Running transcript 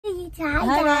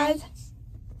Hi guys.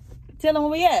 Tell them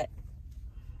where we at.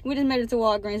 We just made it to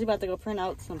Walgreens. We about to go print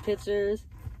out some pictures.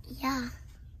 Yeah.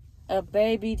 Of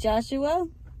baby Joshua.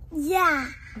 Yeah.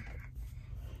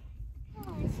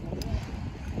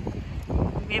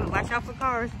 Yeah, watch out for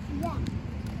cars. Yeah.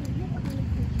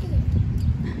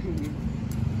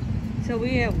 So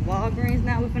we at Walgreens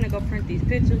now. We're gonna go print these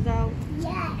pictures out.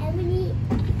 Yeah, and we need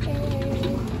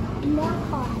more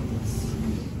cards.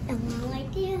 And one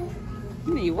right there.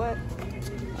 You need what?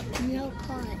 No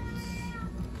cards.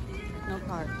 No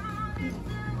cards.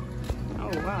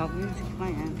 Oh wow, music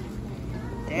playing.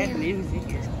 That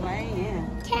music is playing.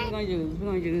 What are we gonna use? We're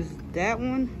gonna use that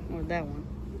one or that one?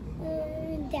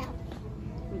 That one.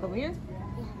 Over here?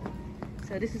 Yeah.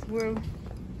 So this is where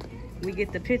we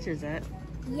get the pictures at.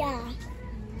 Yeah.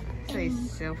 Say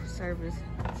self-service.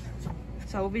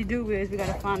 So what we do is we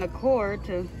gotta find a cord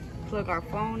to plug our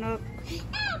phone up.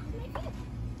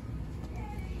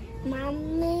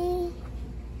 Mommy,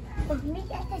 we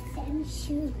got the same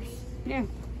shoes. Yeah.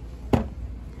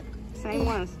 Same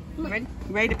ones. Ready?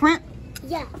 Ready to print?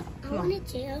 Yeah, I want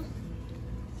to.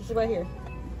 This is right here.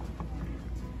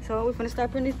 So we're gonna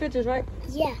start printing these pictures, right?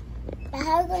 Yeah. But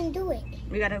how are we gonna do it?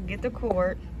 We gotta get the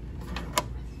cord.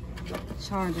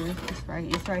 Charger.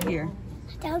 It's right here.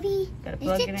 Dobby, Gotta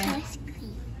plug it in. touch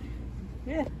screen.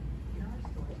 Yeah.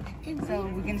 So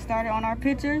we can start it on our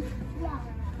pictures. Yeah.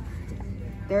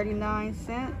 39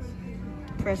 cents.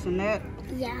 Pressing that.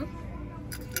 Yeah.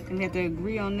 And we have to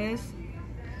agree on this.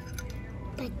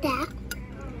 Like that.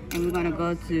 And we're gonna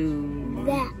go to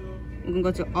That. We're gonna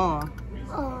go to all.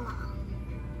 Oh.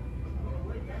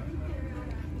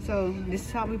 So this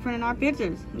is how we printing our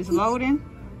pictures. It's loading.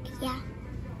 Yeah.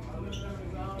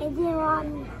 And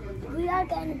then we are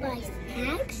gonna buy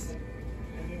snacks.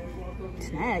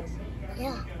 Snacks?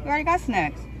 Yeah. We already got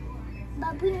snacks.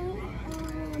 But we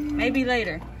Maybe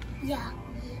later. yeah.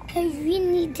 Cause we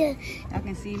need to. I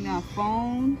can see my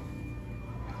phone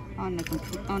on the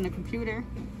computer.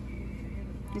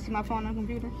 You see my phone on the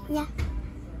computer? Yeah.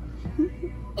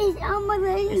 It's almost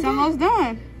ready. It's almost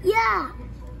done. Yeah.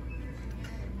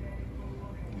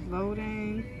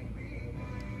 Loading.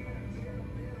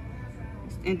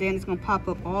 And then it's gonna pop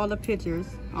up all the pictures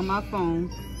on my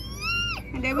phone.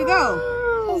 And there we go.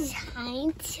 It's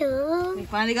time to. We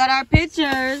finally got our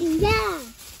pictures. Yeah.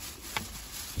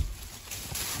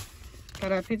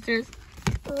 Got our pictures.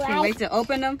 Can't Right. wait to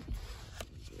open them.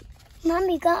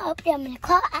 Mommy, go up there and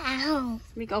call at home.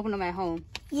 We can open them at home.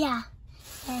 Yeah.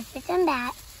 Let's put them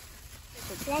back.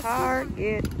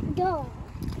 Target. Dog.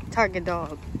 Target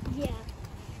dog. Yeah.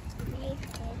 Make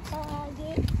the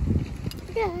target.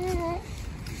 Yeah.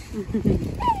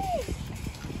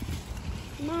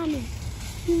 Mommy,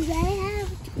 do they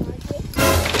have a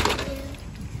target?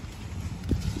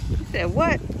 You said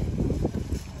what?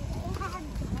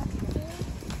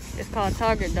 It's called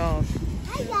Target dog.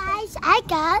 Hi guys, I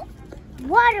got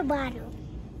water bottle.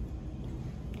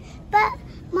 But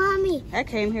Mommy, I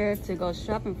came here to go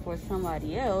shopping for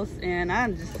somebody else, and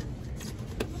I'm just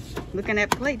looking at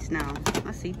plates now.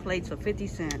 I see plates for 50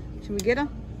 cents. Should we get them?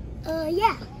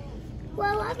 yeah.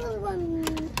 Well, I really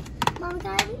want. Mom,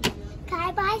 can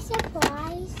I buy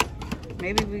supplies?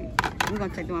 Maybe we're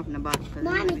gonna take the one from the bottom.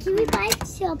 Mommy, can we buy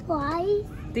supplies?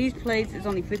 These plates is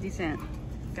only 50 cents.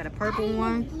 Got a purple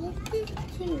one. This is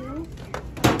two.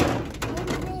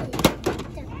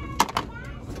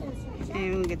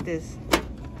 And we'll get this.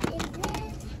 Is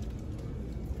this?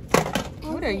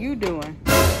 What are you doing?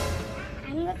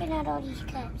 I'm looking at all these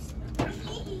cups.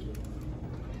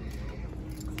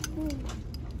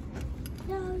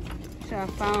 So I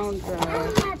found the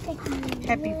I'm not picking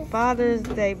Happy this. Father's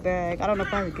Day bag. I don't know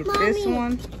if I could get this Mommy.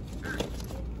 one.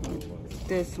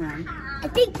 This one. I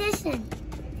think this one.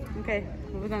 Okay,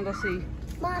 we're gonna go see.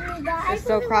 Mommy, guys. It's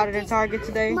so crowded in Target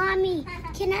today. Mommy,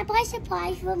 can I buy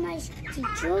supplies for my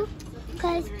teacher?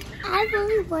 Because I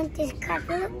really want this cup.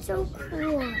 It looks so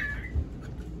cool.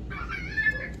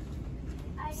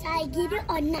 Should I get it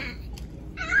or not?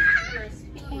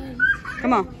 Okay.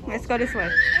 Come on, let's go this way.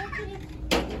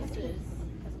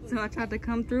 So I tried to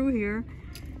come through here,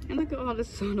 and look at all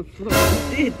this on the floor.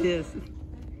 Who did this?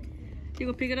 You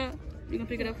gonna pick it up? You gonna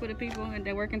pick it up for the people and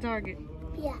they work in Target?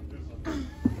 Yeah.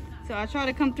 So I tried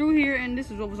to come through here, and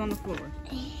this is what was on the floor.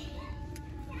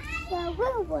 Well,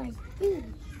 what was this?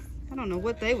 I don't know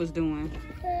what they was doing.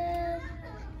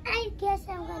 I guess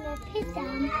I'm gonna pick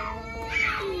them.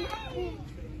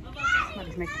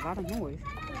 Somebody's making a lot of noise.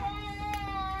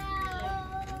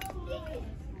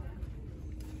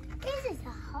 This is a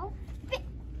whole big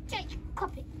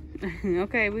carpet.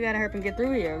 Okay, we gotta hurry and get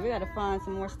through here. We gotta find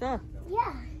some more stuff.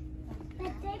 Yeah.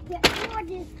 Let's take all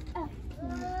this up.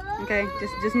 Okay. Okay,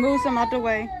 just move some out the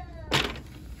way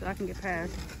so I can get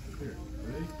past.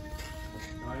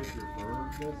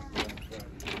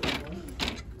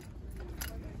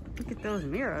 Look at those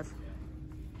mirrors.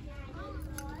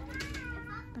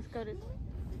 Let's go to...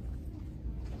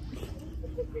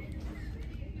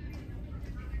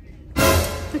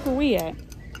 Look where we at.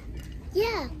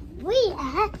 Yeah, we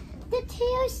at the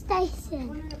tail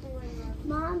station.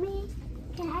 Mommy,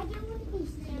 can I get one of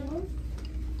these tails?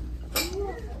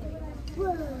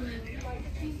 Whoa.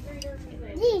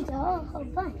 These are a whole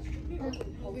bunch.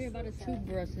 Over here by the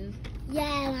toothbrushes.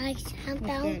 Yeah, like I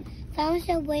found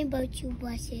some rainbow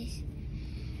toothbrushes.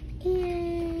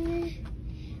 And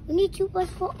we need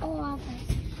toothbrushes for all of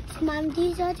us. So, Mom,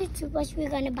 these are the toothbrushes we're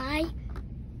going to buy.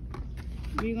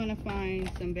 We're going to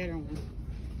find some better ones.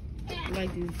 I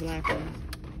like these black ones.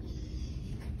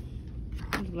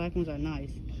 These black ones are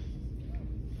nice.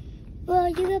 Well,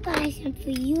 you can buy some for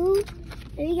you,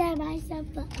 and we got to buy some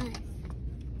for us.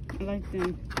 I like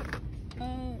them.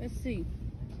 Let's see.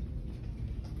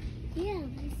 Yeah,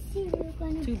 let's see what we're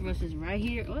going to do. Toothbrushes right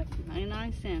here. What?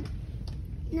 99 cents.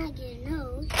 Not getting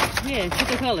those. Yeah, pick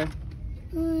a color.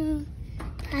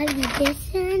 Probably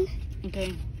this one.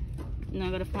 Okay. Now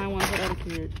I gotta find one for the other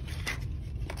kids.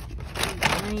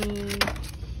 Green.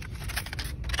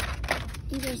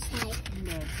 Either side.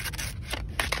 Yes.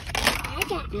 I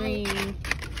got Green.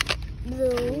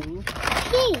 blue,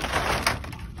 pink,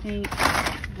 and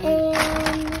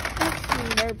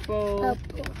purple.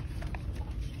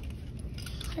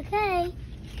 Okay.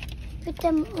 Put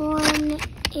them on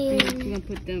You're in. gonna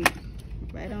put them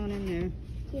right on in there.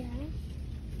 Yeah.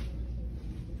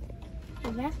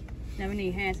 Okay. Now we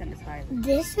need hand sanitizer.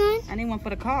 This one? I need one for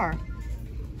the car.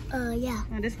 Yeah.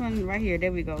 Now this one right here.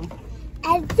 There we go.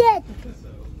 And this.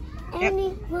 Yep. I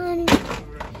need one.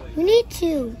 We need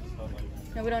two.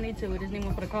 No, we don't need to. We just need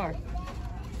one for the car.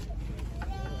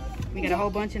 We got a whole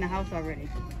bunch in the house already.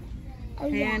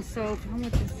 Yeah. Hand soap. How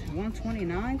much is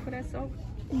 $1.29 for that soap?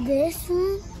 This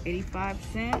one. 85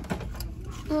 cents.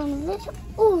 This.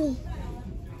 Ooh.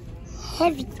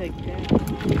 Heavy. Take that.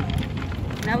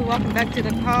 Now we're walking back to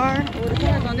the car. Oh, the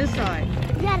car's on this side.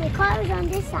 Yeah, the car is on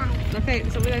this side. Okay,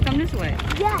 so we gotta come this way.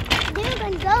 Yeah. Then we're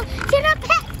gonna go to the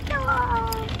pet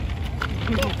store.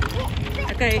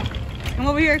 Okay, come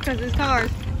over here because there's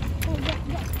cars.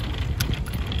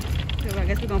 So I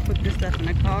guess we're gonna put this stuff in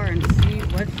the car and see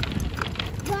what's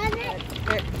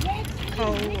Petco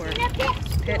or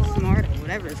Pet Smart or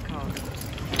whatever it's called.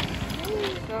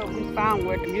 So we found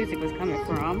where the music was coming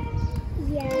from.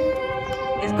 Yeah.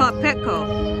 It's called Petco.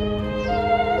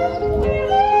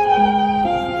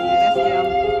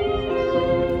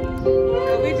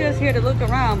 So we just here to look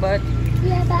around, but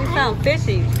Yeah, but we found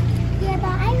fishy. Yeah, but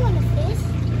I want a fish.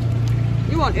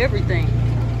 You want everything.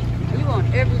 You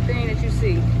want everything that you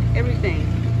see. Everything.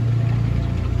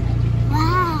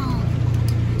 Wow.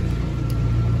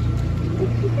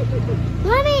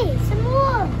 Mommy, some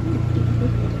more.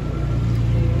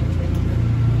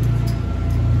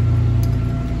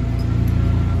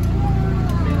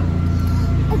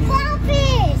 A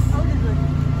clownfish.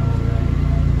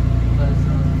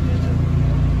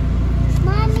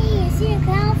 Mommy, I see a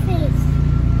clownfish.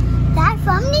 That's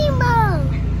from Nemo.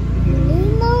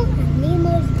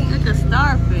 Nemo's dad. Look at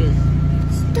starfish.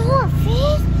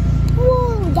 Starfish?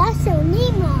 Whoa, that's so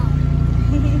Nemo.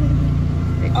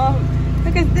 Oh,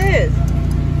 look at this.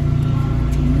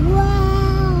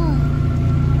 Wow.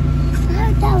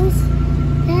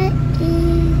 That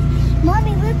is.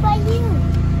 Mommy, what about you?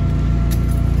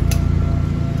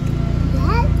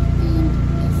 That thing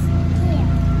is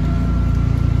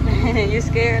scared. You're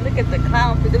scared? Look at the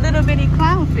clownfish, the little bitty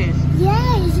clownfish.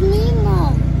 Yeah, it's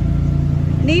Nemo.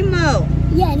 Nemo.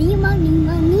 Yeah, Nemo.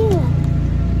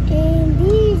 And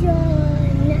these are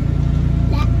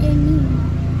not Nemo.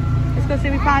 Let's go see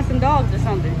if we find some dogs or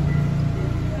something.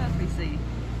 What else we see?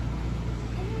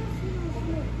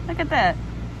 Look at that.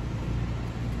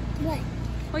 What?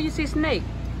 Oh, you see snake.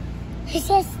 It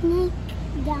says snake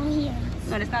down here.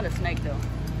 No, it's not a snake though.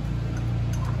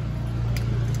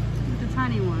 It's a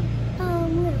tiny one. Oh,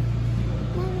 look.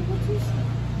 Mommy, what you see?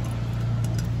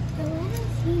 Oh, I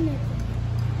don't see nothing.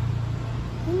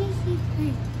 Let me see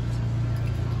plants.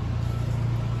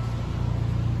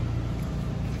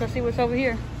 Let's go see what's over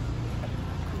here.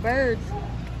 Birds.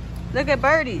 Look at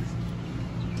birdies.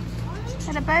 Look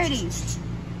at the birdies.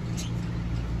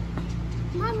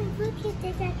 Mommy, look at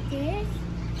this like this.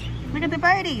 Look at the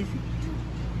birdies.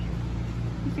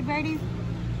 You see birdies?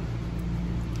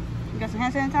 You got some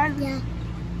hand sanitizer? Yeah.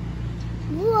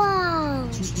 Wow.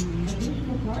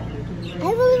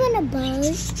 I really want a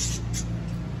bird.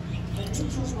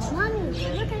 Mommy,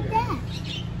 look at that.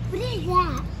 What is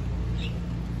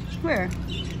Where?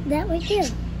 That right there.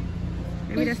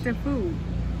 Maybe that's their food.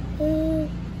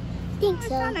 Think It's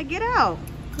so. trying to get out.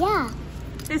 Yeah.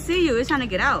 They see you. It's trying to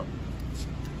get out.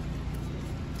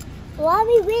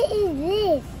 Mommy, where is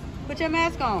this? Put your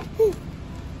mask on.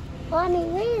 Mommy,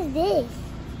 where is this?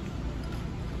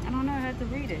 I don't know. I have to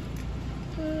read it.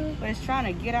 But it's trying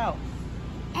to get out.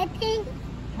 I think.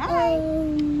 Hi.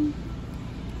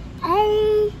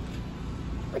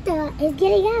 What the? It's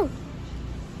getting out.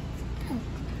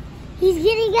 He's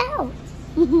getting out.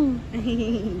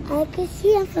 I can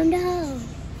see him from the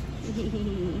house.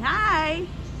 Hi.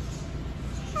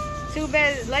 Too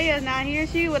bad Leia's not here.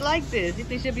 She would like this. You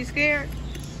think she'll be scared?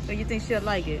 Or you think she'll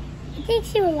like it? I think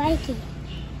she would like it.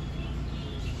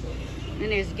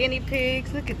 And there's guinea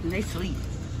pigs. Look at them. They sleep.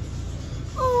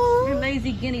 Oh, They're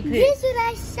lazy guinea pigs. this is what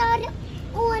I saw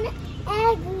on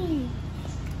Agri.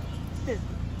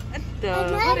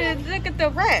 Look at the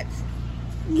rats.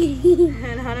 I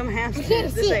And how them hamsters.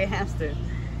 can't This see. ain't hamster.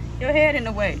 Your head in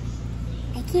the way.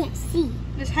 can't see.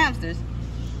 It's hamsters.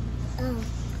 Oh.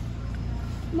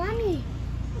 Mommy,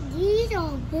 these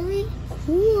are really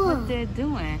cool. What they're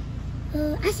doing?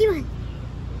 I see one.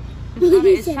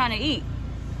 It's trying to eat.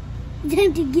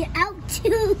 Time to get out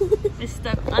too. It's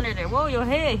stuck under there. Whoa, your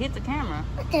head hit the camera.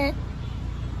 What the?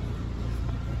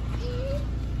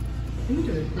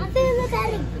 I feel look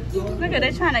at it. Look at it,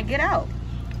 they're trying to get out.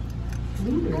 I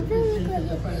feel look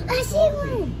at it. I see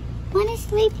one. One is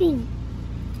sleeping.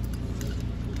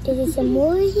 Is there some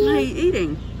more No, here? he's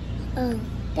eating. Oh,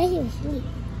 that's even sleep.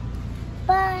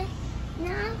 But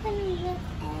now I'm gonna look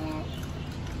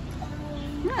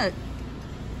at.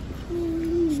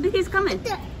 Look, he's coming. What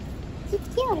the? He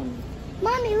scared me.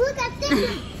 Mommy, look at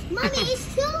this. Mommy,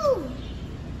 it's two.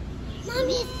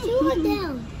 Mommy, it's two of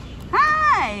them.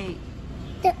 Hi!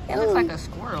 The, It looks like a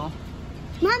squirrel.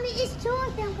 Mommy, it's two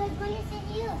of them because one is in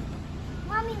here.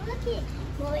 Mommy, look it.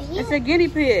 Over here. It's a guinea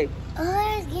pig.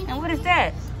 Oh, it's guinea And what is pig.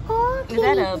 that? Oh, Is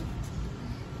that a... Uh,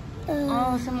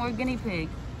 Oh, some more guinea pig.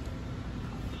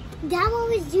 that one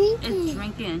was drinking. It's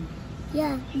drinking.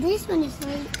 Yeah, this one is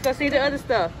like. Let's go see the other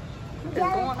stuff. What's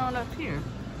going on up here?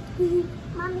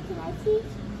 Mommy, can I see?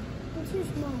 It's too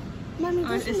small. Mommy, Oh,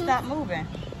 this it one. stopped moving.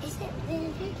 Is it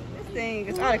big? This thing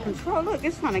is out of control. Look,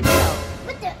 it's trying to get out.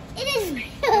 What the? It is.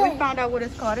 And we found out what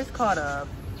it's called. It's called a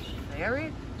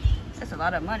ferret. That's a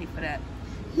lot of money for that.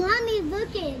 Mommy, look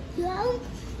at it.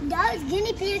 Those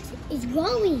guinea pigs is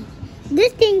growing.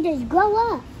 This thing just grow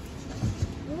up.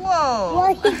 Whoa!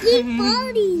 Well, he keep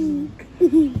falling.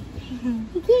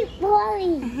 He keep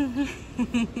falling.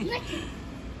 Look.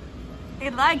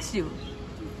 It likes you.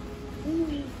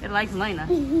 It likes Lena.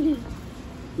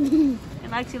 It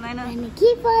likes you, Lena. And it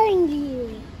keep falling to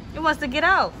you. It wants to get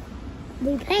out.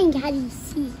 We're playing hide and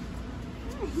seek.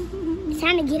 It's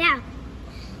trying to get out.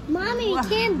 Mommy, it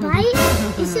can't bite.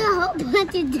 It's a whole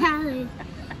bunch of dollars.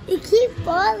 It keep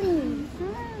falling.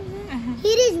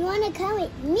 He just want to come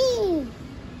with me.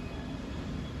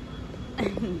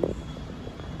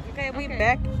 Okay, we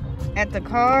back at the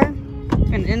car.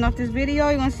 Gonna end off this video.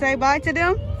 You gonna say bye to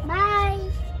them? Bye.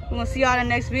 We're gonna see y'all in the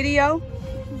next video.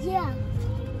 Yeah.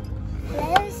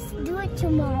 Let's do it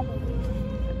tomorrow.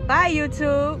 Bye,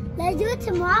 YouTube. Let's do it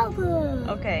tomorrow.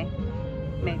 Okay,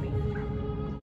 maybe.